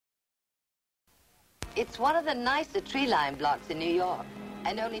It's one of the nicer tree-lined blocks in New York,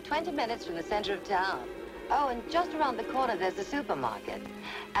 and only 20 minutes from the center of town. Oh, and just around the corner there's the supermarket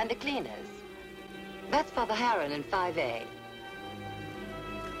and the cleaners. That's Father Harron in 5A.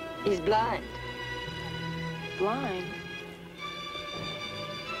 He's blind. Blind?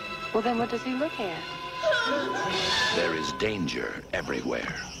 Well, then what does he look at? There is danger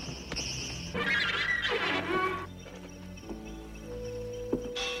everywhere.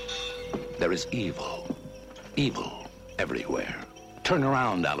 There is evil. Evil everywhere. Turn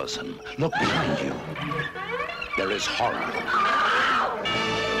around, Allison. Look behind you. There is horror.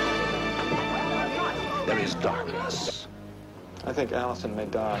 There is darkness. I think Allison may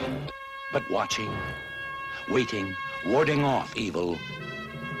die. But watching, waiting, warding off evil,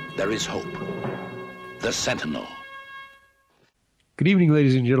 there is hope. The Sentinel. Good evening,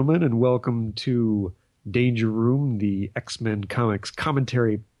 ladies and gentlemen, and welcome to Danger Room, the X-Men Comics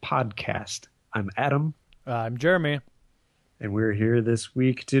commentary podcast. I'm Adam. I'm Jeremy. And we're here this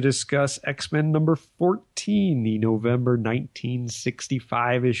week to discuss X-Men number 14, the November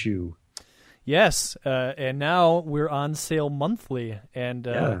 1965 issue. Yes, and now we're on sale monthly, and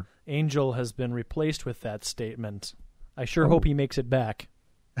Angel has been replaced with that statement. I sure hope he makes it back.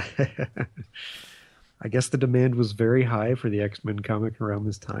 I guess the demand was very high for the X-Men comic around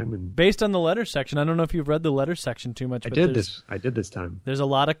this time, and based on the letter section, I don't know if you've read the letter section too much. I did this time. There's a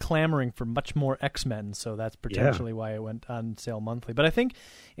lot of clamoring for much more X-Men, so that's potentially why it went on sale monthly. But I think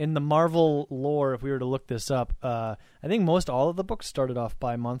in the Marvel lore, if we were to look this up, I think most all of the books started off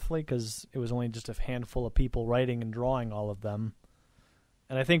bi-monthly because it was only just a handful of people writing and drawing all of them.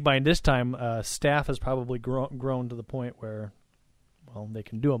 And I think by this time, staff has probably grown to the point where, well, they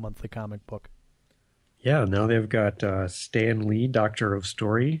can do a monthly comic book. Yeah, now they've got Stan Lee, Doctor of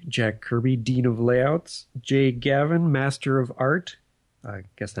Story, Jack Kirby, Dean of Layouts, Jay Gavin, Master of Art. I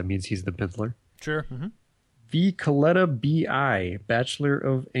guess that means he's the penciler. Sure. Mm-hmm. V. Coletta B.I., Bachelor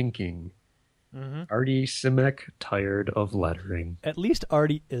of Inking. Mm-hmm. Artie Simek, tired of lettering. At least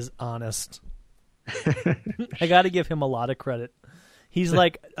Artie is honest. I got to give him a lot of credit. He's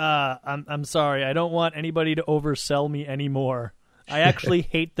like, I'm sorry, I don't want anybody to oversell me anymore. I actually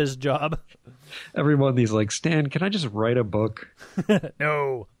hate this job. Every one of these like, Stan, can I just write a book?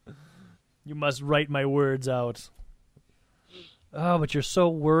 No. You must write my words out. Oh, but you're so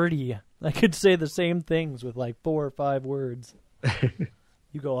wordy. I could say the same things with like 4 or 5 words.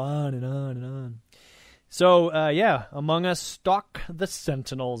 You go on and on and on. So, Among Us Stalk the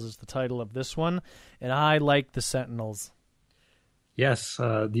Sentinels is the title of this one, and I like the Sentinels. Yes,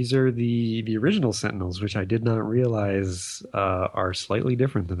 these are the original Sentinels, which I did not realize are slightly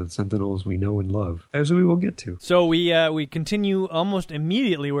different than the Sentinels we know and love, as we will get to. So we continue almost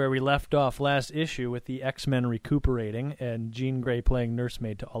immediately where we left off last issue with the X-Men recuperating and Jean Grey playing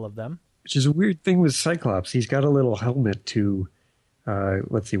nursemaid to all of them. Which is a weird thing with Cyclops. He's got a little helmet to,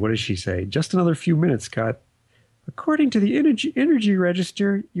 let's see, what does she say? Just another few minutes, Scott. According to the energy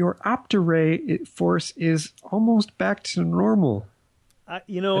register, your Optiray force is almost back to normal.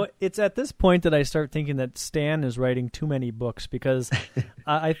 It's at this point that I start thinking that Stan is writing too many books because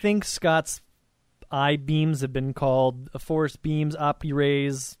I think Scott's eye beams have been called force beams,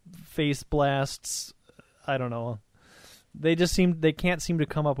 opti-rays, face blasts. I don't know. They can't seem to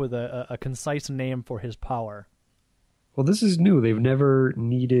come up with a concise name for his power. Well, this is new. He's never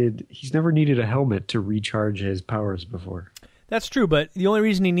needed a helmet to recharge his powers before. That's true, but the only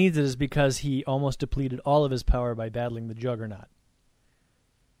reason he needs it is because he almost depleted all of his power by battling the Juggernaut.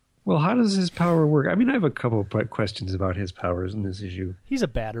 Well, how does his power work? I mean, I have a couple of questions about his powers in this issue. He's a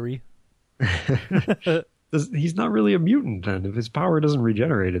battery. He's not really a mutant, then, if his power doesn't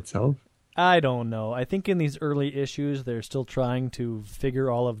regenerate itself. I don't know. I think in these early issues, they're still trying to figure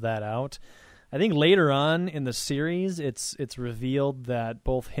all of that out. I think later on in the series, it's revealed that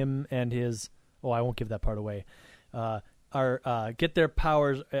both him and his... Oh, I won't give that part away. Get their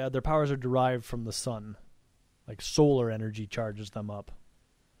powers... their powers are derived from the sun. Like solar energy charges them up.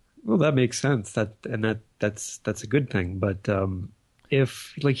 Well, that makes sense. That's a good thing. But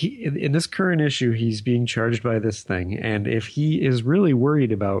if in this current issue, he's being charged by this thing, and if he is really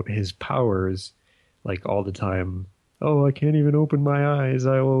worried about his powers, like all the time, oh, I can't even open my eyes,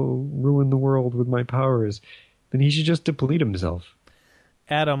 I will ruin the world with my powers, then he should just deplete himself.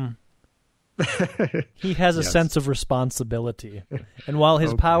 Adam, he has a sense of responsibility, and while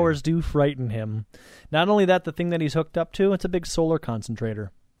his powers do frighten him, not only that, the thing that he's hooked up to, it's a big solar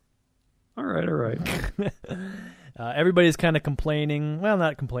concentrator. All right. Everybody's kind of complaining. Well,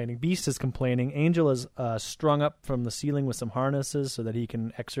 not complaining. Beast is complaining. Angel is strung up from the ceiling with some harnesses so that he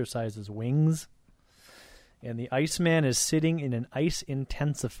can exercise his wings. And the Iceman is sitting in an ice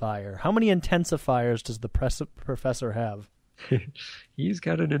intensifier. How many intensifiers does the professor have? He's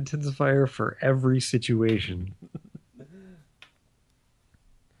got an intensifier for every situation.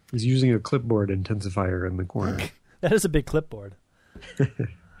 He's using a clipboard intensifier in the corner. That is a big clipboard.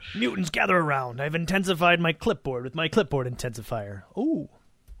 Mutants, gather around. I've intensified my clipboard with my clipboard intensifier. Ooh.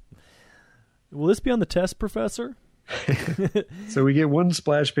 Will this be on the test, Professor? So we get one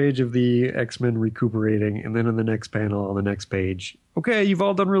splash page of the X-Men recuperating, and then in the next panel on the next page, okay, you've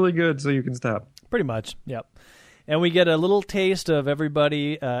all done really good, so you can stop. Pretty much, yep. And we get a little taste of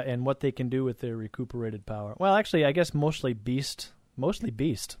everybody and what they can do with their recuperated power. Well, actually, I guess mostly Beast.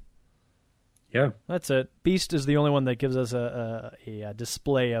 Yeah. That's it. Beast is the only one that gives us a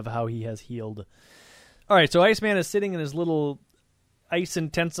display of how he has healed. All right, so Iceman is sitting in his little ice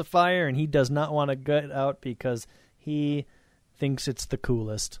intensifier, and he does not want to get out because he thinks it's the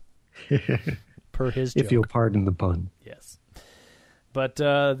coolest, per his joke. If you'll pardon the pun. Yes. But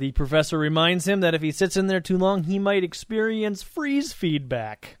the professor reminds him that if he sits in there too long, he might experience freeze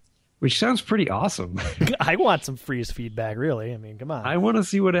feedback. Which sounds pretty awesome. I want some freeze feedback, really. I mean, come on. I want to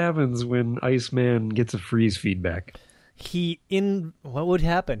see what happens when Iceman gets a freeze feedback. What would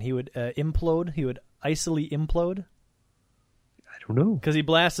happen? He would implode? He would icily implode? I don't know. Because he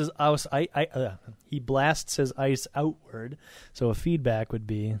blasts his ice outward, so a feedback would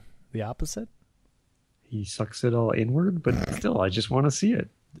be the opposite. He sucks it all inward, but still, I just want to see it.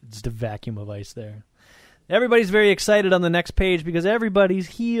 Just a vacuum of ice there. Everybody's very excited on the next page because everybody's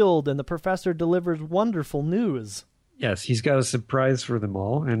healed, and the professor delivers wonderful news. Yes, he's got a surprise for them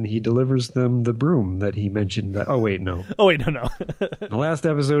all, and he delivers them the broom that he mentioned. No. In the last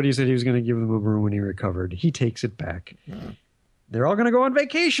episode, he said he was going to give them a broom when he recovered. He takes it back. They're all going to go on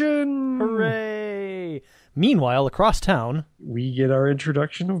vacation! Hooray! Meanwhile, across town, we get our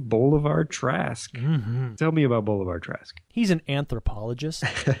introduction of Bolivar Trask. Mm-hmm. Tell me about Bolivar Trask. He's an anthropologist.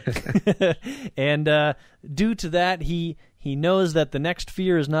 And due to that, he knows that the next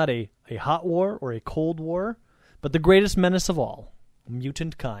fear is not a hot war or a cold war, but the greatest menace of all,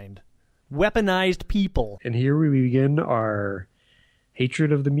 mutant kind. Weaponized people. And here we begin our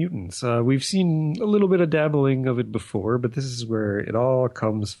hatred of the mutants. We've seen a little bit of dabbling of it before, but this is where it all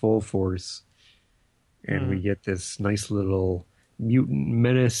comes full force. And we get this nice little mutant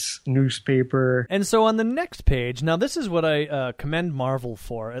menace newspaper. And so on the next page, now this is what I commend Marvel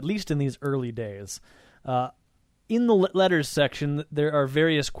for, at least in these early days. In the letters section, there are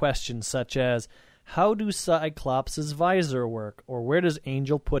various questions such as, how do Cyclops' visor work? Or where does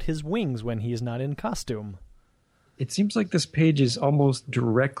Angel put his wings when he is not in costume? It seems like this page is almost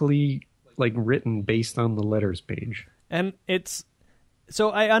directly written based on the letters page. And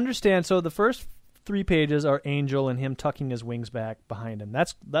so I understand. So the first 3 pages are Angel and him tucking his wings back behind him.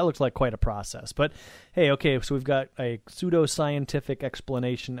 That looks like quite a process. But hey, okay, so we've got a pseudo-scientific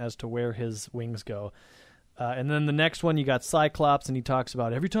explanation as to where his wings go. And then the next one, you got Cyclops, and he talks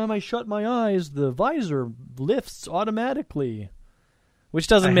about, every time I shut my eyes, the visor lifts automatically. Which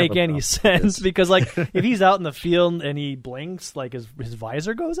doesn't make any sense, because if he's out in the field and he blinks, his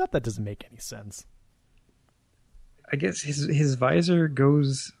visor goes up, that doesn't make any sense. I guess his visor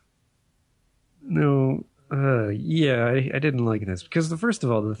goes... No, I didn't like this. Because first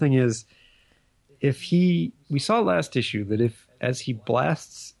of all, the thing is, we saw last issue that as he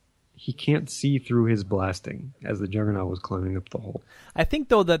blasts, he can't see through his blasting as the Juggernaut was climbing up the hole. I think,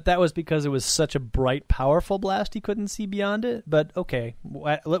 though, that was because it was such a bright, powerful blast he couldn't see beyond it. But, okay,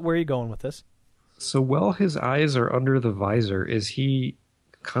 where are you going with this? So while his eyes are under the visor, is he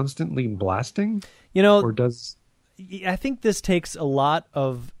constantly blasting? Or does... I think this takes a lot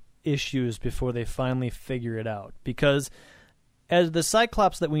of issues before they finally figure it out, because as the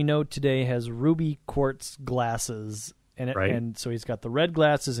Cyclops that we know today has ruby quartz glasses, and so he's got the red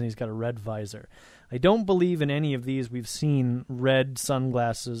glasses and he's got a red visor. I don't believe in any of these we've seen red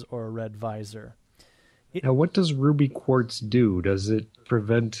sunglasses or a red visor. Now, what does ruby quartz do? Does it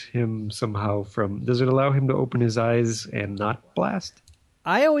prevent him somehow does it allow him to open his eyes and not blast?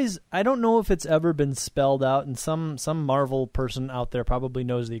 I don't know if it's ever been spelled out, and some Marvel person out there probably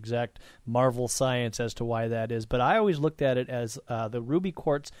knows the exact Marvel science as to why that is, but I always looked at it as the ruby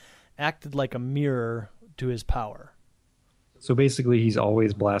quartz acted like a mirror to his power. So basically he's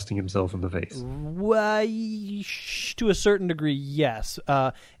always blasting himself in the face. Well, to a certain degree, yes.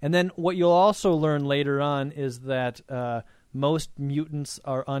 And then what you'll also learn later on is that most mutants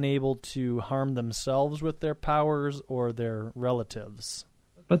are unable to harm themselves with their powers or their relatives.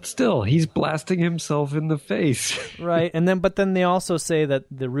 But still, he's blasting himself in the face. Right, but then they also say that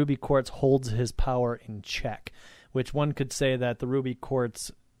the ruby quartz holds his power in check, which one could say that the ruby quartz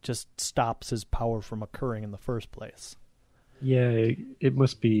just stops his power from occurring in the first place. Yeah, it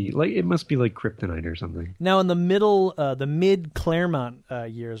must be like kryptonite or something. Now, in the mid Claremont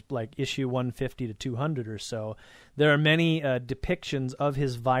years, like issue 150 to 200 or so, there are many depictions of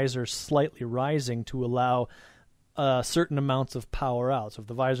his visor slightly rising to allow certain amounts of power out. So if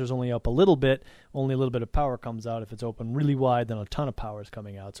the visor's only up a little bit, only a little bit of power comes out. If it's open really wide, then a ton of power is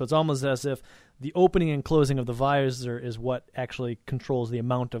coming out. So it's almost as if the opening and closing of the visor is what actually controls the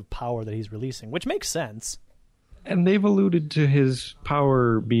amount of power that he's releasing, which makes sense. And they've alluded to his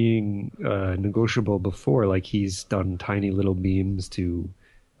power being negotiable before, like he's done tiny little beams to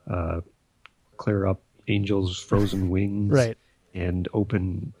clear up Angel's frozen wings, right, and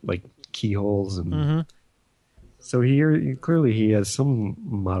open like keyholes, and so clearly he has some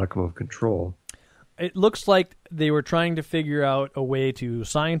modicum of control. It looks like they were trying to figure out a way to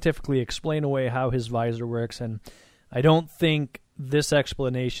scientifically explain away how his visor works, and I don't think this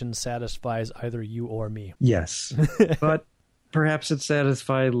explanation satisfies either you or me. Yes, but perhaps it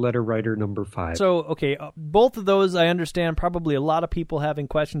satisfied letter writer number 5. So, okay, both of those I understand. Probably a lot of people having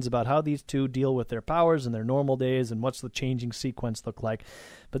questions about how these two deal with their powers in their normal days and what's the changing sequence look like.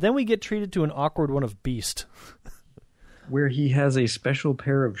 But then we get treated to an awkward one of Beast. Where he has a special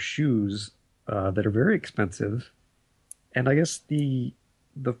pair of shoes that are very expensive. And I guess the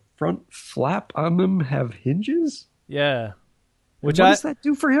front flap on them have hinges? Yeah. What does that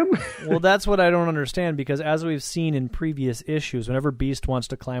do for him? Well, that's what I don't understand, because as we've seen in previous issues, whenever Beast wants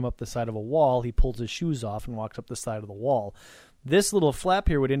to climb up the side of a wall, he pulls his shoes off and walks up the side of the wall. This little flap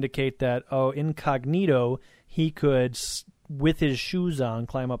here would indicate that, incognito, he could, with his shoes on,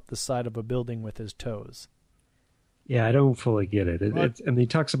 climb up the side of a building with his toes. Yeah, I don't fully get it. And he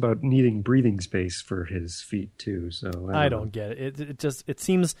talks about needing breathing space for his feet too. So I don't get it. It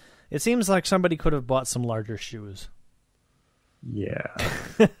seems like somebody could have bought some larger shoes. Yeah.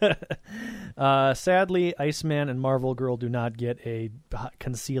 Sadly, Iceman and Marvel Girl do not get a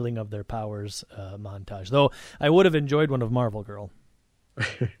concealing of their powers montage. Though I would have enjoyed one of Marvel Girl.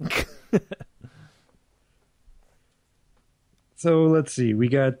 So let's see. We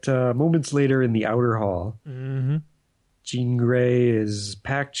got moments later in the outer hall. Mm-hmm. Jean Grey is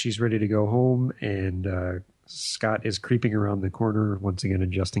packed. She's ready to go home. And Scott is creeping around the corner, once again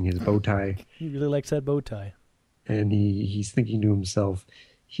adjusting his bow tie. He really likes that bow tie. And he's thinking to himself,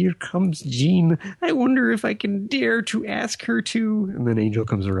 here comes Jean. I wonder if I can dare to ask her to. And then Angel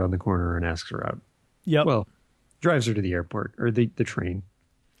comes around the corner and asks her out. Yep. Well, drives her to the airport, or the train.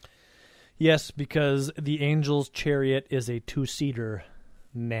 Yes, because the Angel's chariot is a 2-seater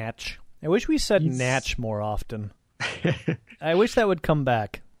Natch. I wish we said Natch more often. I wish that would come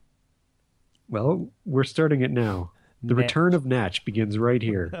back. Well, we're starting it now. The return of Natch begins right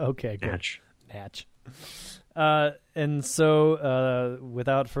here. Okay, good. Natch. And so,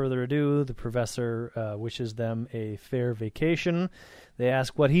 without further ado, the professor wishes them a fair vacation. They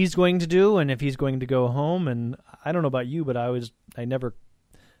ask what he's going to do and if he's going to go home. And I don't know about you, but I never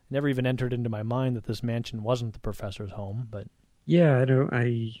even entered into my mind that this mansion wasn't the professor's home. But yeah,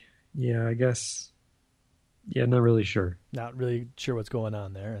 I guess. Yeah, not really sure. Not really sure what's going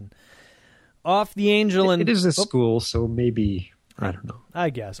on there. And off the Angel and it is a school, so maybe. I don't know.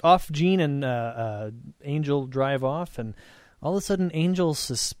 I guess. Off Jean and Angel drive off, and all of a sudden Angel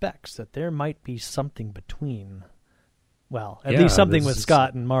suspects that there might be something between. Well, at least something with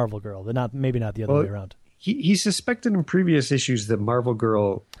Scott and Marvel Girl. Maybe not the other way around. He suspected in previous issues that Marvel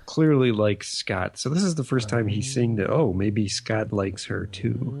Girl clearly likes Scott. So this is the first time he's saying that, maybe Scott likes her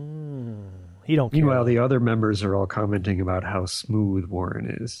too. He don't care. Meanwhile, the other members are all commenting about how smooth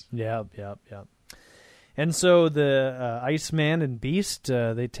Warren is. Yep. And so the Iceman and Beast,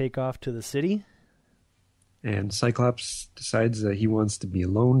 they take off to the city. And Cyclops decides that he wants to be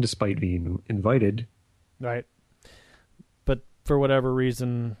alone despite being invited. Right. But for whatever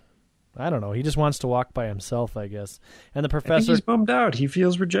reason, I don't know. He just wants to walk by himself, I guess. And the professor... I think he's bummed out. He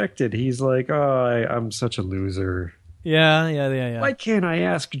feels rejected. He's like, I'm such a loser. Yeah. Why can't I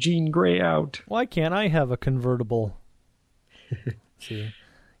ask Jean Grey out? Why can't I have a convertible? See...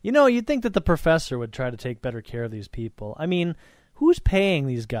 you'd think that the professor would try to take better care of these people. I mean, who's paying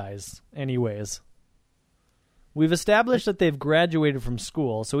these guys anyways? We've established that they've graduated from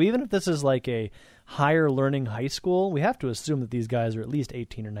school, so even if this is like a higher learning high school, we have to assume that these guys are at least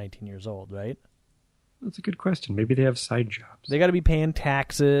 18 or 19 years old, right? That's a good question. Maybe they have side jobs. They got to be paying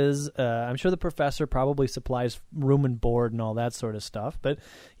taxes. I'm sure the professor probably supplies room and board and all that sort of stuff. But,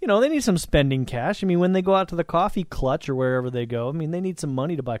 they need some spending cash. I mean, when they go out to the coffee clutch or wherever they go, they need some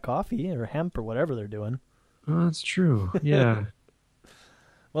money to buy coffee or hemp or whatever they're doing. Oh, that's true. Yeah.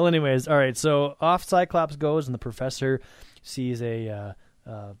 Well, anyways, all right. So off Cyclops goes, and the professor sees a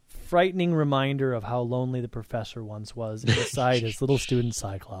frightening reminder of how lonely the professor once was inside his little student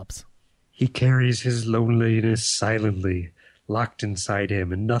Cyclops. He carries his loneliness silently, locked inside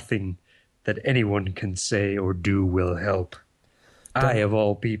him, and nothing that anyone can say or do will help. I, of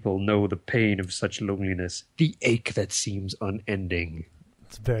all people, know the pain of such loneliness, the ache that seems unending.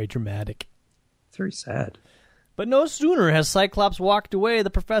 It's very dramatic. It's very sad. But no sooner has Cyclops walked away, the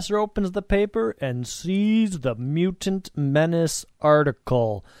professor opens the paper and sees the Mutant Menace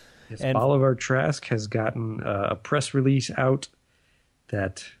article. Yes, and Bolivar Trask has gotten a press release out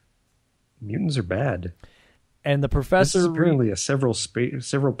that mutants are bad. And the professor... This is apparently a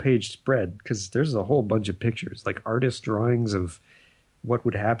several page spread, because there's a whole bunch of pictures, like artist drawings of what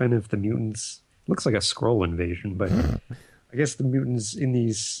would happen if the mutants... Looks like a Skrull invasion, but... I guess the mutants in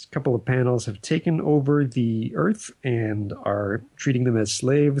these couple of panels have taken over the Earth and are treating them as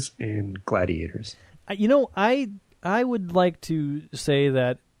slaves and gladiators. I would like to say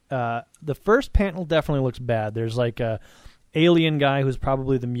that the first panel definitely looks bad. There's like a alien guy who's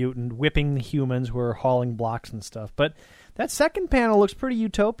probably the mutant whipping the humans who are hauling blocks and stuff. But that second panel looks pretty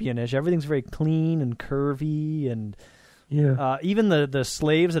utopian-ish. Everything's very clean and curvy and... Yeah. Even the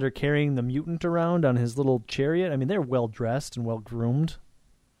slaves that are carrying the mutant around on his little chariot, I mean, they're well-dressed and well-groomed.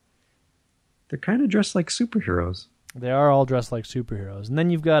 They're kind of dressed like superheroes. They are all dressed like superheroes. And then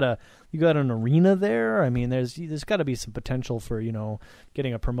you've got an arena there. I mean, there's got to be some potential for,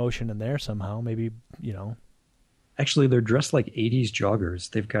 getting a promotion in there somehow. Maybe, Actually, they're dressed like 80s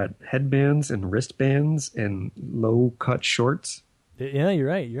joggers. They've got headbands and wristbands and low-cut shorts. Yeah, you're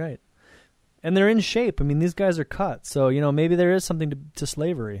right. And they're in shape. I mean, these guys are cut. So, maybe there is something to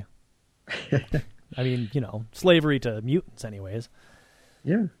slavery. I mean, slavery to mutants anyways.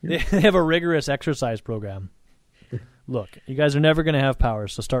 Yeah. They have a rigorous exercise program. Look, you guys are never going to have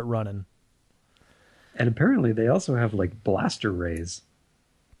powers, so start running. And apparently they also have, like, blaster rays.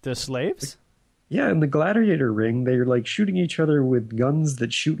 The slaves? Yeah, in the gladiator ring, they're, like, shooting each other with guns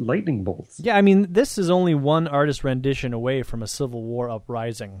that shoot lightning bolts. Yeah, I mean, this is only one artist rendition away from a Civil War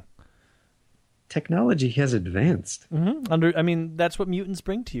uprising. Technology has advanced. Mm-hmm. That's what mutants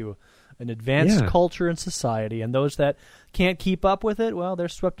bring to you. An advanced culture and society. And those that can't keep up with it, well, they're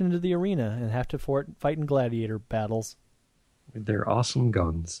swept into the arena and have to fight in gladiator battles. With their awesome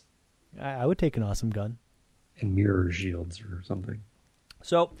guns. I would take an awesome gun. And mirror shields or something.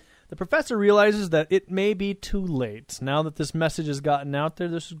 So the professor realizes that it may be too late. Now that this message has gotten out there,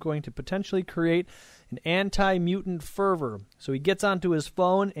 this is going to potentially create an anti-mutant fervor. So he gets onto his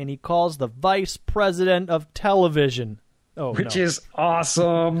phone and he calls the vice president of television. Which is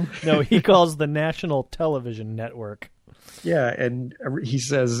awesome. No, he calls the National Television Network. Yeah, and he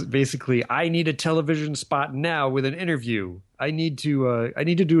says basically, I need a television spot now with an interview. I need to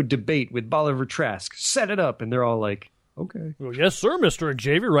do a debate with Bolivar Trask. Set it up. And they're all like, okay. Well, yes, sir, Mr.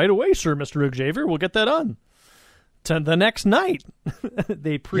 Xavier. Right away, sir, Mr. Xavier. We'll get that on. To the next night.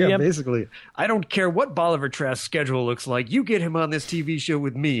 They preempt. Yeah, basically. I don't care what Bolivar Trask's schedule looks like. You get him on this TV show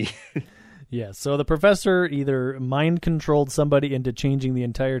with me. Yeah, so the professor either mind-controlled somebody into changing the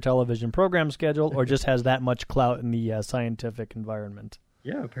entire television program schedule or just has that much clout in the scientific environment.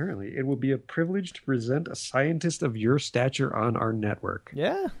 Yeah, apparently. It will be a privilege to present a scientist of your stature on our network.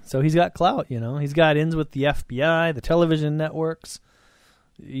 Yeah, so he's got clout, He's got ins with the FBI, the television networks.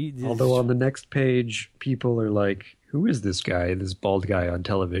 Although on the next page, people are like, who is this guy, this bald guy on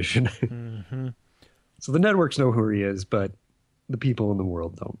television? Mm-hmm. So the networks know who he is, but the people in the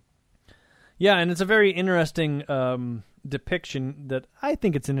world don't. Yeah, and it's a very interesting depiction that I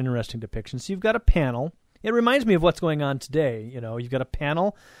think it's an interesting depiction. So you've got a panel. It reminds me of what's going on today. You've got a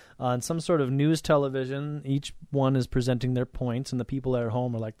panel on some sort of news television. Each one is presenting their points, and the people at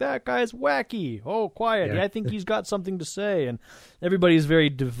home are like, that guy's wacky. Oh, quiet. Yeah, I think he's got something to say. And everybody's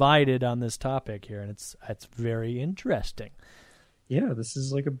very divided on this topic here, and it's very interesting. Yeah, this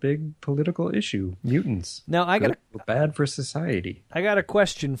is like a big political issue. Mutants. Now, bad for society. I got a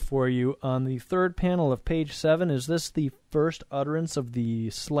question for you. On the third panel of page 7, is this the first utterance of the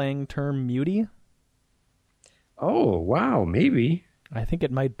slang term mutie? Oh, wow, maybe. I think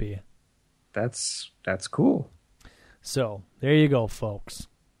it might be. That's cool. So, there you go, folks.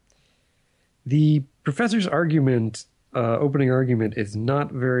 The professor's opening argument, is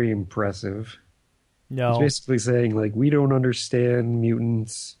not very impressive. No. He's basically saying, like, we don't understand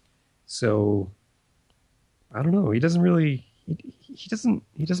mutants, so I don't know. He doesn't really he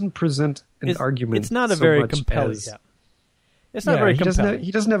doesn't present an argument. It's not a very compelling. It's not very compelling.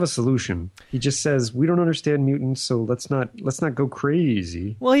 He doesn't have a solution. He just says, we don't understand mutants, so let's not go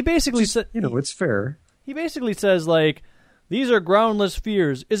crazy. Well, he basically said, it's fair. He basically says, like, these are groundless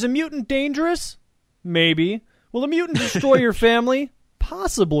fears. Is a mutant dangerous? Maybe. Will a mutant destroy your family?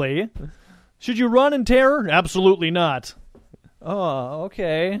 Possibly. Should you run in terror? Absolutely not. Oh,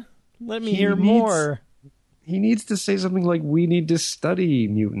 okay. Let me hear more. He needs to say something like, we need to study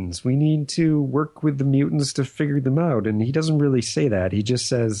mutants. We need to work with the mutants to figure them out. And he doesn't really say that. He just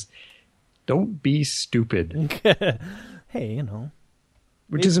says, don't be stupid. Hey, you know.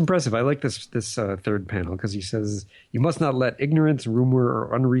 Which is impressive. I like this third panel because he says, you must not let ignorance, rumor,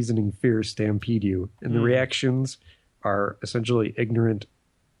 or unreasoning fear stampede you. And the reactions are essentially ignorant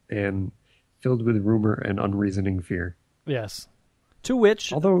and filled with rumor and unreasoning fear. Yes. To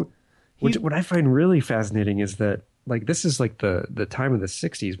which... Although... What I find really fascinating is that, like, this is like the time of the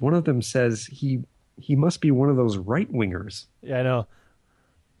 60s. One of them says he must be one of those right-wingers. Yeah, I know.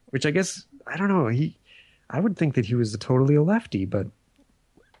 Which I guess, I don't know, I would think that he was totally a lefty, but...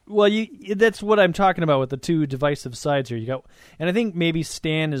 Well, that's what I'm talking about with the two divisive sides here. And I think maybe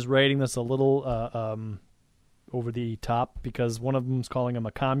Stan is writing this a little over the top because one of them's calling him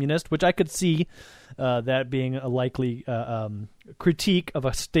a communist, which I could see that being a likely critique of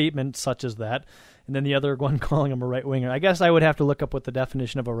a statement such as that, and then the other one calling him a right-winger. I guess I would have to look up what the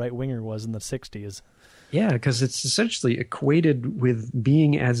definition of a right-winger was in the 60s. Yeah, because it's essentially equated with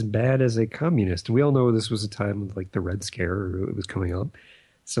being as bad as a communist. We all know this was a time of, like, the Red Scare, or it was coming up.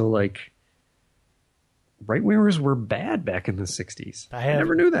 So, like, right-wingers were bad back in the 60s. I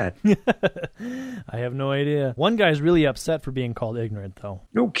never knew that. I have no idea. One guy's really upset for being called ignorant, though.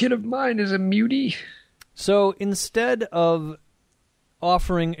 No kid of mine is a mutie. So instead of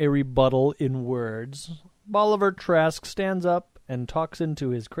offering a rebuttal in words, Bolivar Trask stands up and talks into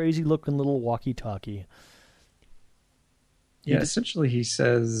his crazy-looking little walkie-talkie. Yeah, essentially he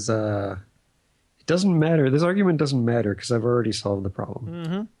says, it doesn't matter. This argument doesn't matter because I've already solved the problem.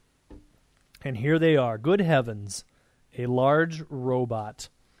 Mm-hmm. And here they are. Good heavens. A large robot.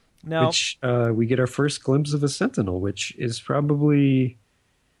 Now, which we get our first glimpse of a Sentinel, which is probably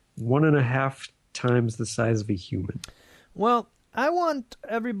 1.5 times the size of a human. Well, I want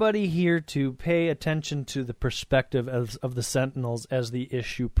everybody here to pay attention to the perspective of the Sentinels as the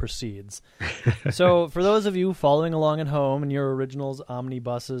issue proceeds. So for those of you following along at home in your originals,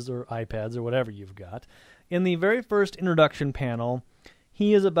 omnibuses, or iPads, or whatever you've got, in the very first introduction panel,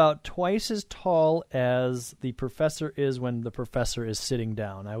 he is about twice as tall as the professor is when the professor is sitting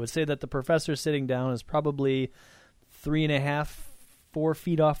down. I would say that the professor sitting down is probably 3.5, 4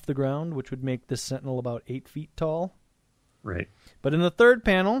 feet off the ground, which would make this Sentinel about 8 feet tall. Right. But in the third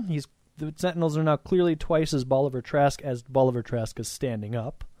panel, the Sentinels are now clearly twice as Bolivar Trask is standing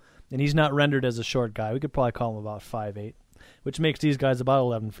up. And he's not rendered as a short guy. We could probably call him about 5'8", which makes these guys about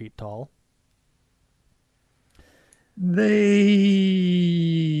 11 feet tall. They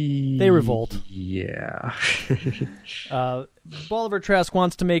revolt. Yeah. Bolivar Trask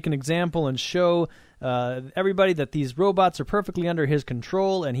wants to make an example and show everybody that these robots are perfectly under his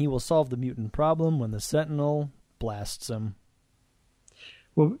control, and he will solve the mutant problem when the Sentinel blasts him.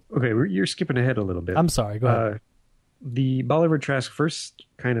 Well, okay, you're skipping ahead a little bit. I'm sorry, go ahead. The Bolivar Trask first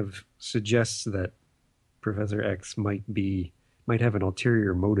kind of suggests that Professor X might have an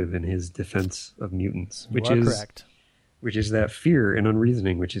ulterior motive in his defense of mutants, which is correct. Which is that fear and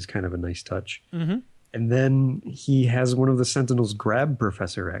unreasoning, which is kind of a nice touch. Mm-hmm. And then he has one of the Sentinels grab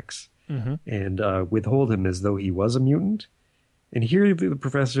Professor X and withhold him as though he was a mutant. And here the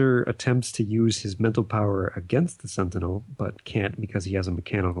professor attempts to use his mental power against the Sentinel, but can't because he has a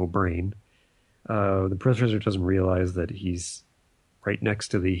mechanical brain. The professor doesn't realize that he's right next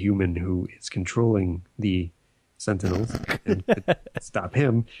to the human who is controlling the Sentinels and could stop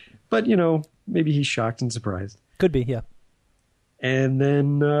him. But, maybe he's shocked and surprised. Could be, yeah. And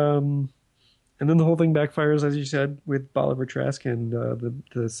then the whole thing backfires, as you said, with Bolivar Trask, and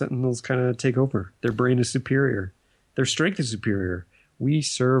the Sentinels kind of take over. Their brain is superior. Their strength is superior. We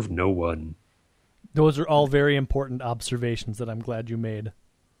serve no one. Those are all very important observations that I'm glad you made.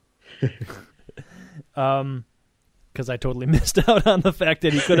 Because I totally missed out on the fact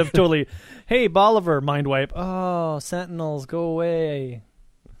that he could have totally, hey, Bolivar, mind wipe. Oh, Sentinels, go away.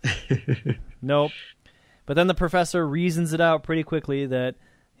 Nope. But then the professor reasons it out pretty quickly that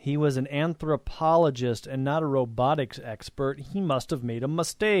he was an anthropologist and not a robotics expert. He must have made a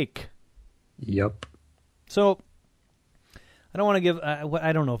mistake. Yep. So I don't want to give.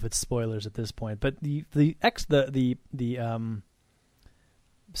 I don't know if it's spoilers at this point, but the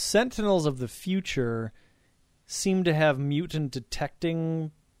Sentinels of the future seem to have mutant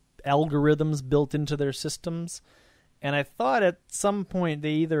detecting algorithms built into their systems. And I thought at some point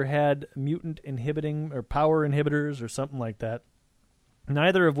they either had mutant inhibiting or power inhibitors or something like that.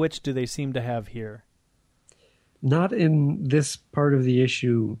 Neither of which do they seem to have here. Not in this part of the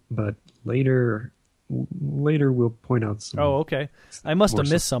issue, but later later we'll point out some. Oh, okay. I must more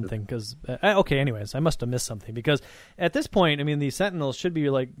have missed substantive. something because okay. Anyways, I must have missed something because at this point, I mean, the Sentinels should be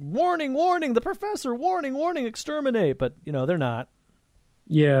like, warning, warning, the professor, warning, warning, exterminate. But they're not.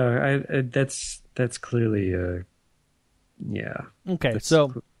 Yeah, that's clearly yeah. Okay, That's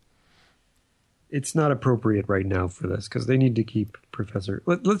so it's not appropriate right now for this because they need to keep Professor.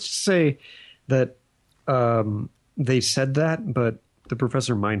 Let's just say that they said that, but the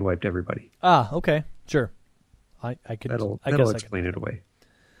professor mind wiped everybody. Okay, sure. I could. That'll I guess explain it away.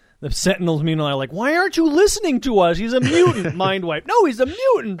 The Sentinels, meanwhile, are like, why aren't you listening to us? He's a mutant. Mind wipe. No, he's a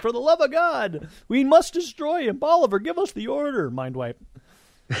mutant. For the love of God, we must destroy him. Oliver, give us the order. Mind wipe.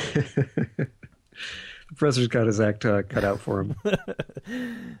 The professor's got his act cut out for him.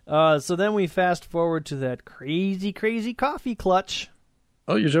 So then we fast forward to that crazy, crazy coffee clutch.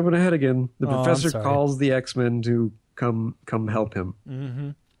 Oh, you're jumping ahead again. The I'm professor sorry. calls the X-Men to come help him. Mm-hmm.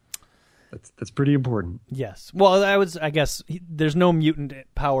 That's pretty important. Yes. Well, I guess there's no mutant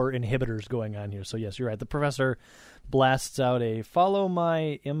power inhibitors going on here. So yes, you're right. The professor blasts out a follow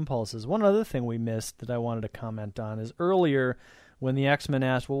my impulses. One other thing we missed that I wanted to comment on is earlier when the X-Men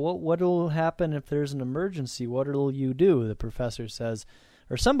asked, well, what'll happen if there's an emergency? What'll you do? The professor says,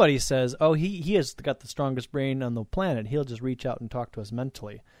 or somebody says, oh, he has got the strongest brain on the planet. He'll just reach out and talk to us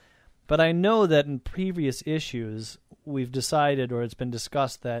mentally. But I know that in previous issues, we've decided, or it's been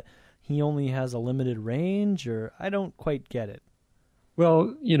discussed, that he only has a limited range, or I don't quite get it.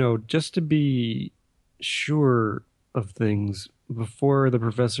 Well, just to be sure of things, before the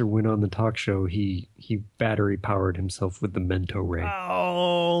professor went on the talk show, he battery powered himself with the Mento Ray.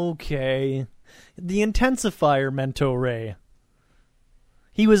 Okay. The intensifier Mento Ray.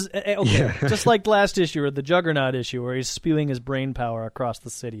 He was, just like last issue, or the Juggernaut issue, where he's spewing his brain power across the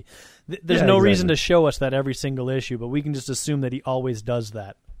city. There's no reason to show us that every single issue, but we can just assume that he always does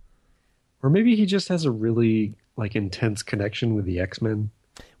that. Or maybe he just has a really intense connection with the X-Men.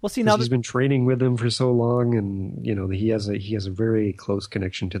 Well, see, now he's been training with them for so long, and he has a very close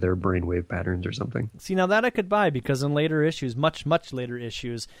connection to their brainwave patterns or something. See, now that I could buy, because in later issues, much later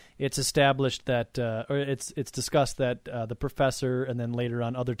issues, it's established that, or it's discussed that the professor and then later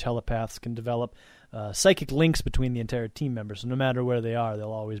on other telepaths can develop psychic links between the entire team members. So no matter where they are,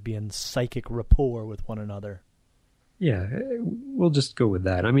 they'll always be in psychic rapport with one another. Yeah, we'll just go with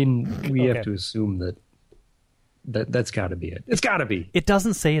that. I mean, we have to assume that's got to be it. It's got to be. It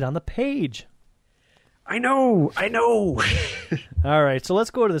doesn't say it on the page. I know. All right, so let's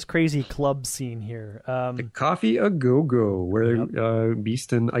go to this crazy club scene here. The Coffee A Go-Go, where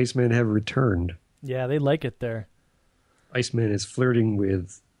Beast and Iceman have returned. Yeah, they like it there. Iceman is flirting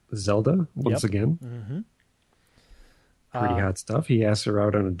with Zelda once again. Mm-hmm. Pretty hot stuff. He asks her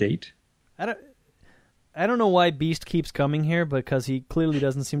out on a date. I don't know why Beast keeps coming here, because he clearly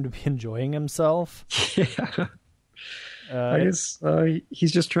doesn't seem to be enjoying himself. Yeah. I guess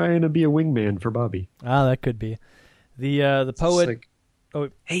he's just trying to be a wingman for Bobby. That could be. The poet...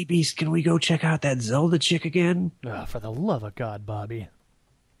 Hey, Beast, can we go check out that Zelda chick again? For the love of God, Bobby.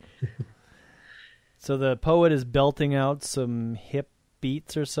 So the poet is belting out some hip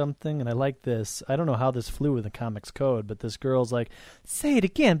beats or something, and I like this. I don't know how this flew in the comics code, but this girl's like, say it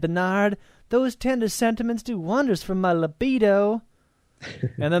again, Bernard. Those tender sentiments do wonders for my libido.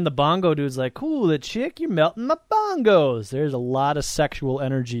 And then the bongo dude's like, cool it, chick, you're melting my bongos. There's a lot of sexual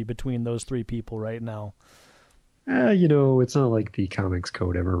energy between those three people right now. It's not like the comics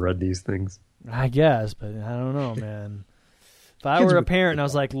code ever read these things. I guess, but I don't know, man. If I were a parent and I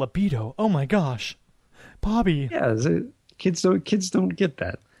was like, libido, oh my gosh, Bobby. Yeah, kids don't get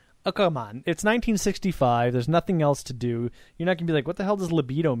that. Oh, come on. It's 1965. There's nothing else to do. You're not going to be like, what the hell does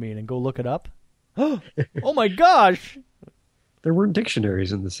libido mean? And go look it up? Oh my gosh. There weren't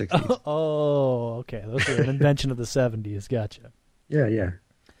dictionaries in the 60s. Oh, okay. Those are an invention of the 70s. Gotcha. Yeah.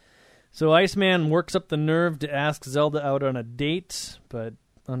 So Iceman works up the nerve to ask Zelda out on a date, but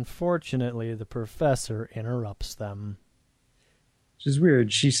unfortunately the professor interrupts them. Which is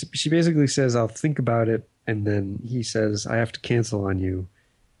weird. She basically says, I'll think about it, and then he says, I have to cancel on you.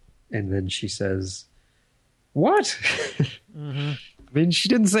 And then she says, what? Mm-hmm. I mean, she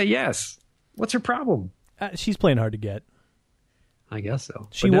didn't say yes. What's her problem? She's playing hard to get. I guess so.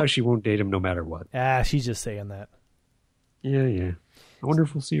 Now she won't date him no matter what. She's just saying that. Yeah. I wonder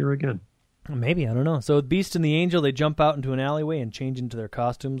if we'll see her again. Maybe, I don't know. So Beast and the Angel, they jump out into an alleyway and change into their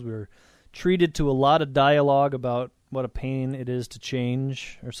costumes. We were treated to a lot of dialogue about what a pain it is to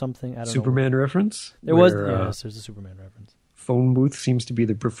change or something. I don't know. Superman reference? Yes, there's a Superman reference. Phone booth seems to be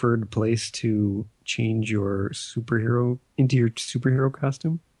the preferred place to change your superhero into your superhero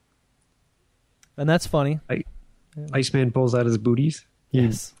costume. And that's funny. Iceman pulls out his booties. He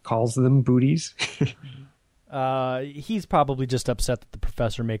Yes. calls them booties. He's probably just upset that the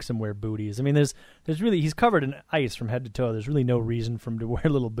professor makes him wear booties. I mean, there's really, he's covered in ice from head to toe. There's really no reason for him to wear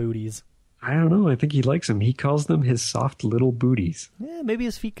little booties. I don't know. I think he likes them. He calls them his soft little booties. Yeah, maybe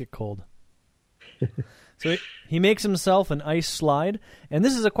his feet get cold. So he makes himself an ice slide. And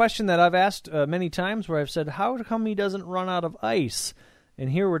this is a question that I've asked many times where I've said, how come he doesn't run out of ice? And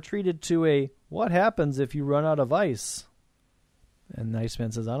here we're treated to a, what happens if you run out of ice? And the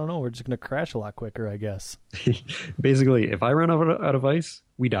Iceman says, I don't know, we're just going to crash a lot quicker, I guess. Basically, if I run out of ice,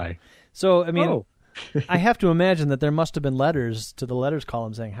 we die. So, I mean, I have to imagine that there must have been letters to the letters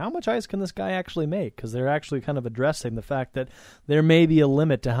column saying, how much ice can this guy actually make? Because they're actually kind of addressing the fact that there may be a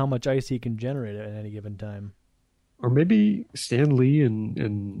limit to how much ice he can generate at any given time. Or maybe Stan Lee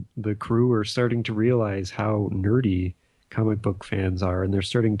and the crew are starting to realize how nerdy comic book fans are, and they're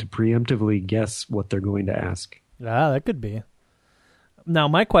starting to preemptively guess what they're going to ask. Ah, that could be. Now,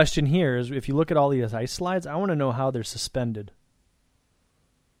 my question here is, if you look at all these ice slides, I want to know how they're suspended.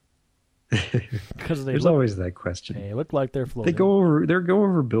 Because there's always that question. They look like they're floating. They go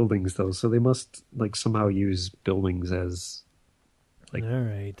over buildings though, so they must like somehow use buildings as like all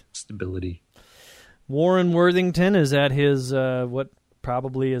right stability. Warren Worthington is at his what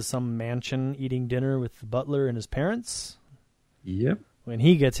probably is some mansion eating dinner with the butler and his parents. Yep. When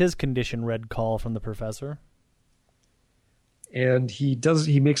he gets his condition red call from the professor. And he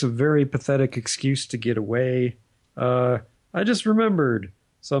makes a very pathetic excuse to get away. I just remembered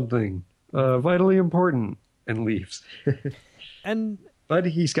something vitally important, and leaves. But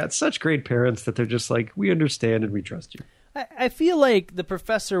he's got such great parents that they're just like, we understand and we trust you. I feel like the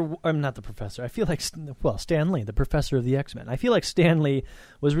professor, I'm not the professor, I feel like, Stan Lee, the professor of the X-Men. I feel like Stan Lee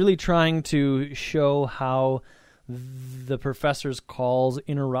was really trying to show how the professor's calls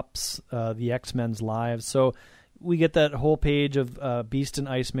interrupts the X-Men's lives. So we get that whole page of Beast and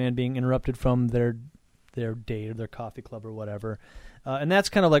Iceman being interrupted from their date or their coffee club or whatever. And that's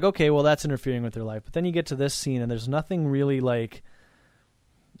kind of like, okay, well, that's interfering with their life. But then you get to this scene, and there's nothing really like...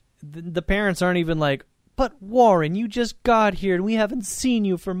 The parents aren't even like, but Warren, you just got here, and we haven't seen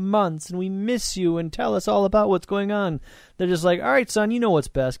you for months, and we miss you, and tell us all about what's going on. They're just like, all right, son, you know what's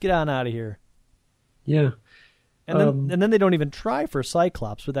best. Get on out of here. Yeah. And then they don't even try for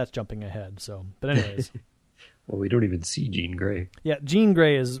Cyclops, but that's jumping ahead. So, but anyways... Well, we don't even see Jean Grey. Yeah, Jean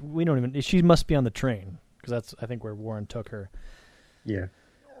Grey she must be on the train, because that's, I think, where Warren took her. Yeah.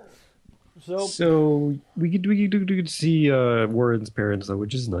 So we could see Warren's parents, though,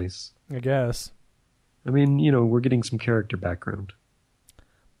 which is nice. I guess. I mean, we're getting some character background.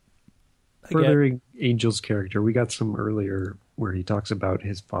 Furthering Angel's character. We got some earlier where he talks about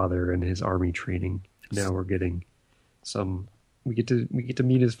his father and his army training. Now we're getting some... We get to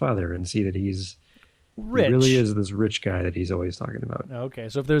meet his father and see that he's... Rich. He really is this rich guy that he's always talking about. Okay,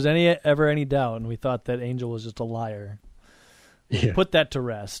 so if there's ever any doubt, and we thought that Angel was just a liar, put that to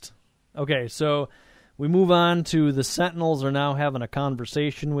rest. Okay, so we move on to the Sentinels are now having a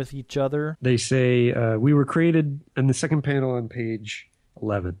conversation with each other. They say, we were created, in the second panel on page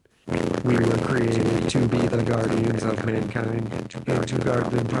 11, we were created to be the guardians of mankind, and to guard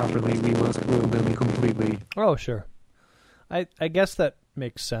them properly, we must rule them completely. Oh, sure. I guess that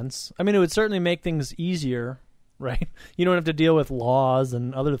makes sense. I mean, it would certainly make things easier, right? You don't have to deal with laws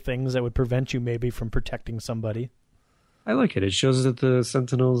and other things that would prevent you maybe from protecting somebody. I like it. It shows that the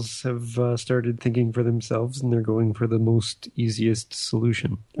Sentinels have started thinking for themselves, and they're going for the most easiest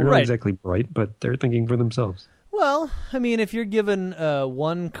solution. They're not exactly bright, but they're thinking for themselves. Well, I mean, if you're given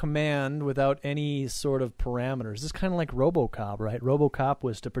one command without any sort of parameters, it's kind of like RoboCop, right? RoboCop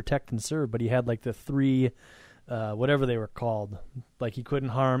was to protect and serve, but he had like the three... whatever they were called, like he couldn't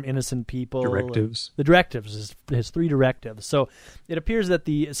harm innocent people. Directives. The directives, his three directives. So it appears that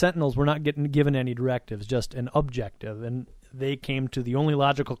the Sentinels were not given any directives, just an objective, and they came to the only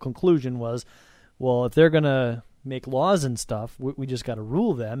logical conclusion was, well, if they're going to make laws and stuff, we just got to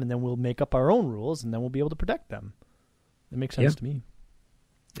rule them, and then we'll make up our own rules, and then we'll be able to protect them. It makes sense to me.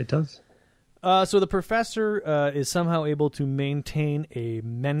 It does. So the professor is somehow able to maintain a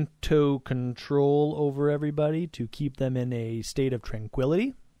mental control over everybody to keep them in a state of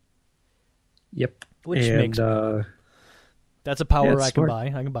tranquility. Yep. Which makes that's a power I can buy.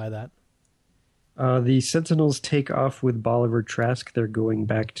 I can buy that. The Sentinels take off with Bolivar Trask. They're going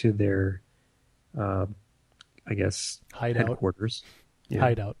back to their, I guess, hideout. Headquarters. Yeah.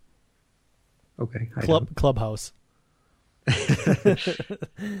 Hideout. Okay. Clubhouse.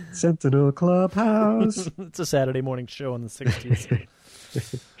 Sentinel Clubhouse. It's a Saturday morning show in the 60s.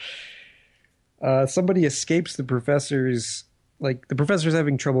 Somebody escapes the professor's like the professor's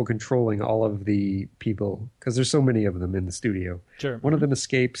having trouble controlling all of the people because there's so many of them in the studio. Sure. One of them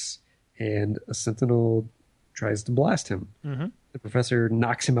escapes, and a sentinel tries to blast him. Mm-hmm. The professor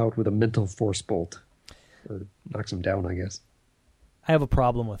knocks him out with a mental force bolt, or knocks him down, I guess. I have a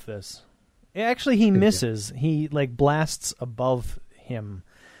problem with this. Actually, he misses. He like blasts above him,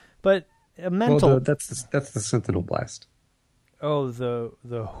 but a mental. Well, that's the sentinel blast. Oh,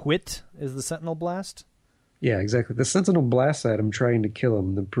 the Whit is the sentinel blast. Yeah, exactly. The sentinel blasts at him, trying to kill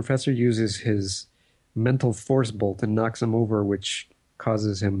him. The professor uses his mental force bolt and knocks him over, which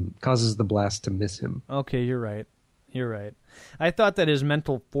causes the blast to miss him. Okay, you're right. I thought that his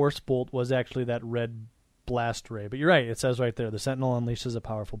mental force bolt was actually that red blast ray, but you're right. It says right there, the sentinel unleashes a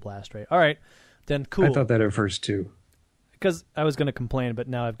powerful blast ray. All right, then cool. I thought that at first too. Because I was going to complain, but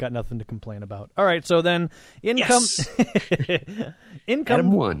now I've got nothing to complain about. All right, so then in come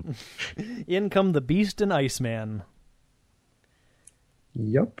Adam won. In come the Beast and Iceman.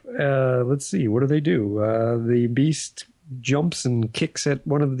 Yep. Let's see. What do? The Beast jumps and kicks at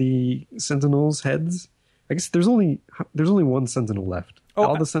one of the Sentinels' heads. I guess there's only one Sentinel left.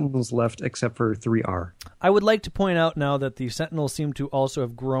 All the Sentinels left except for 3R. I would like to point out now that the Sentinels seem to also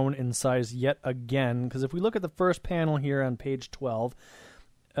have grown in size yet again, because if we look at the first panel here on page 12,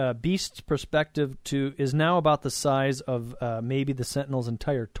 Beast's perspective is now about the size of maybe the Sentinel's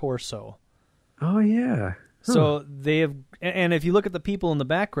entire torso. Oh, yeah. Huh. So they have, and if you look at the people in the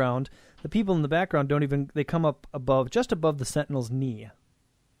background they come up just above the Sentinel's knee.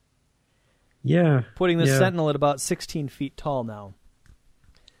 Yeah. Putting the Sentinel at about 16 feet tall now.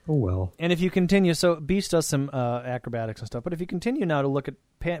 Oh, well. And if you continue, so Beast does some acrobatics and stuff, but if you continue now to look at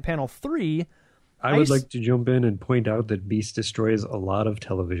panel 3... I would like to jump in and point out that Beast destroys a lot of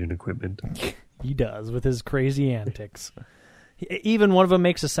television equipment. He does, with his crazy antics. Even one of them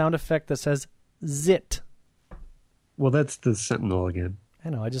makes a sound effect that says, zit. Well, that's the Sentinel again. I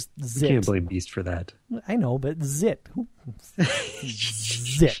know, I just zit. You can't blame Beast for that. I know, but zit.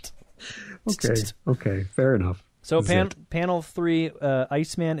 Zit. Okay, fair enough. So panel 3,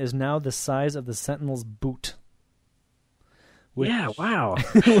 Iceman is now the size of the Sentinel's boot. Yeah, wow.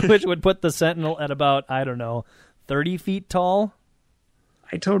 Which would put the Sentinel at about, 30 feet tall.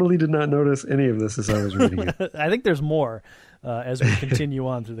 I totally did not notice any of this as I was reading it. I think there's more as we continue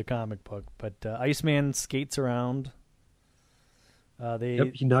on through the comic book. But Iceman skates around.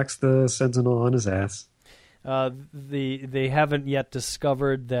 He knocks the Sentinel on his ass. They haven't yet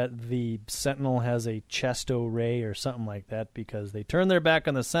discovered that the Sentinel has a chesto ray or something like that, because they turn their back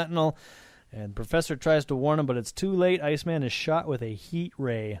on the Sentinel, and Professor tries to warn him, but it's too late. Iceman is shot with a heat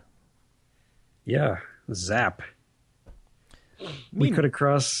ray. Yeah, zap. We cut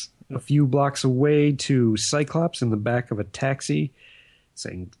across a few blocks away to Cyclops in the back of a taxi,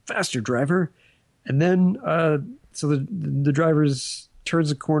 saying, "Faster, driver!" And then, so the driver's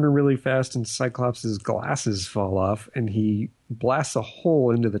turns a corner really fast, and Cyclops' glasses fall off, and he blasts a hole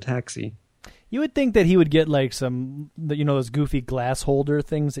into the taxi. You would think that he would get like some, those goofy glass holder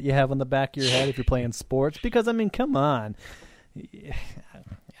things that you have on the back of your head if you're playing sports, because, come on.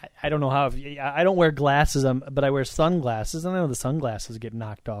 I don't know how, I don't wear glasses, but I wear sunglasses, and I know the sunglasses get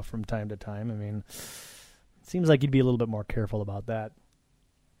knocked off from time to time. It seems like you'd be a little bit more careful about that.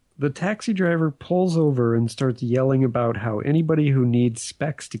 The taxi driver pulls over and starts yelling about how anybody who needs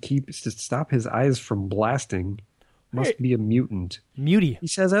specs to stop his eyes from blasting must be a mutant. Mutie. He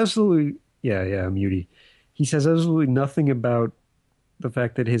says absolutely, mutie. He says absolutely nothing about the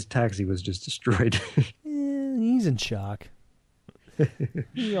fact that his taxi was just destroyed. He's in shock.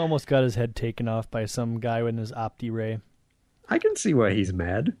 He almost got his head taken off by some guy with his Opti Ray. I can see why he's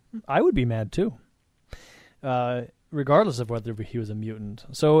mad. I would be mad too. Regardless of whether he was a mutant.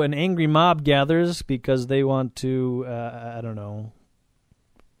 So an angry mob gathers because they want to,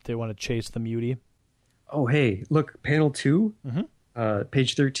 they want to chase the mutie. Oh, hey, look, panel 2,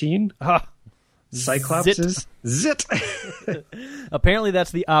 page 13. Cyclops is zit. Apparently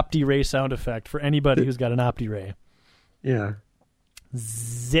that's the Opti Ray sound effect for anybody who's got an Opti Ray. Yeah.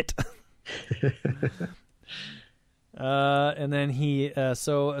 Zit. And then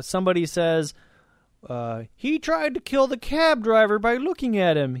so somebody says, he tried to kill the cab driver by looking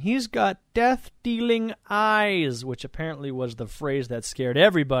at him. He's got death-dealing eyes, which apparently was the phrase that scared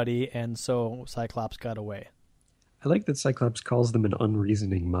everybody, and so Cyclops got away. I like that Cyclops calls them an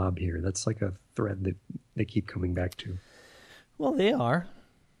unreasoning mob here. That's like a thread that they keep coming back to. Well, they are.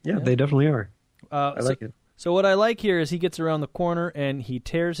 Yeah, they definitely are. I like it. So what I like here is he gets around the corner and he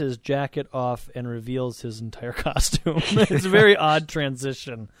tears his jacket off and reveals his entire costume. It's a very odd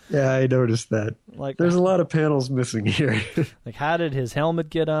transition. Yeah, I noticed that. Like, there's a lot of panels missing here. Like, how did his helmet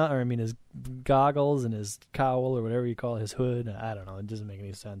get on? Or, I mean, his goggles and his cowl or whatever you call it, his hood. I don't know. It doesn't make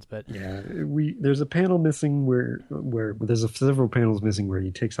any sense. But yeah, there's a panel missing where there's several panels missing where he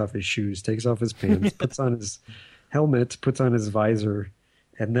takes off his shoes, takes off his pants, puts on his helmet, puts on his visor,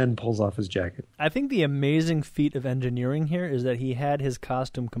 and then pulls off his jacket. I think the amazing feat of engineering here is that he had his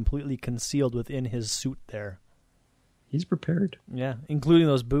costume completely concealed within his suit there. He's prepared. Yeah, including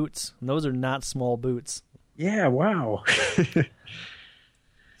those boots. And those are not small boots. Yeah, wow.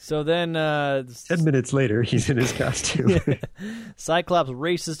 So then... 10 minutes later, he's in his costume. Cyclops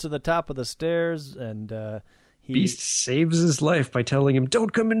races to the top of the stairs, and Beast saves his life by telling him,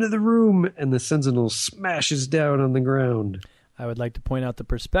 "Don't come into the room," and the Sentinel smashes down on the ground. I would like to point out the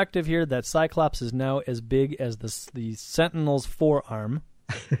perspective here that Cyclops is now as big as the Sentinel's forearm.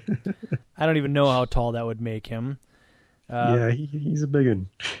 I don't even know how tall that would make him. Yeah, he's a big one.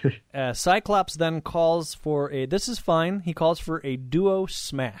 Cyclops then calls for this is fine, he calls for a duo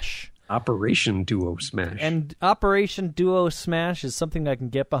smash. Operation Duo Smash. And Operation Duo Smash is something I can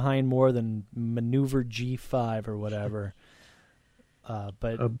get behind more than Maneuver G5 or whatever.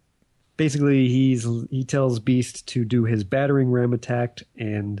 But basically, he tells Beast to do his battering ram attack,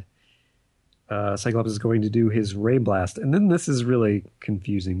 and Cyclops is going to do his Ray Blast. And then this is really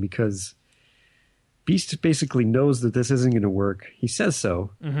confusing because Beast basically knows that this isn't going to work. He says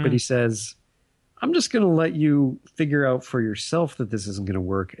so, but he says, "I'm just going to let you figure out for yourself that this isn't going to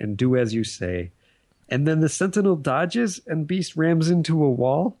work and do as you say." And then the Sentinel dodges and Beast rams into a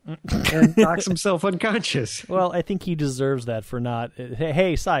wall and knocks himself unconscious. Well, I think he deserves that for not...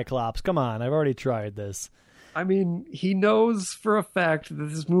 Hey, Cyclops, come on. I've already tried this. I mean, he knows for a fact that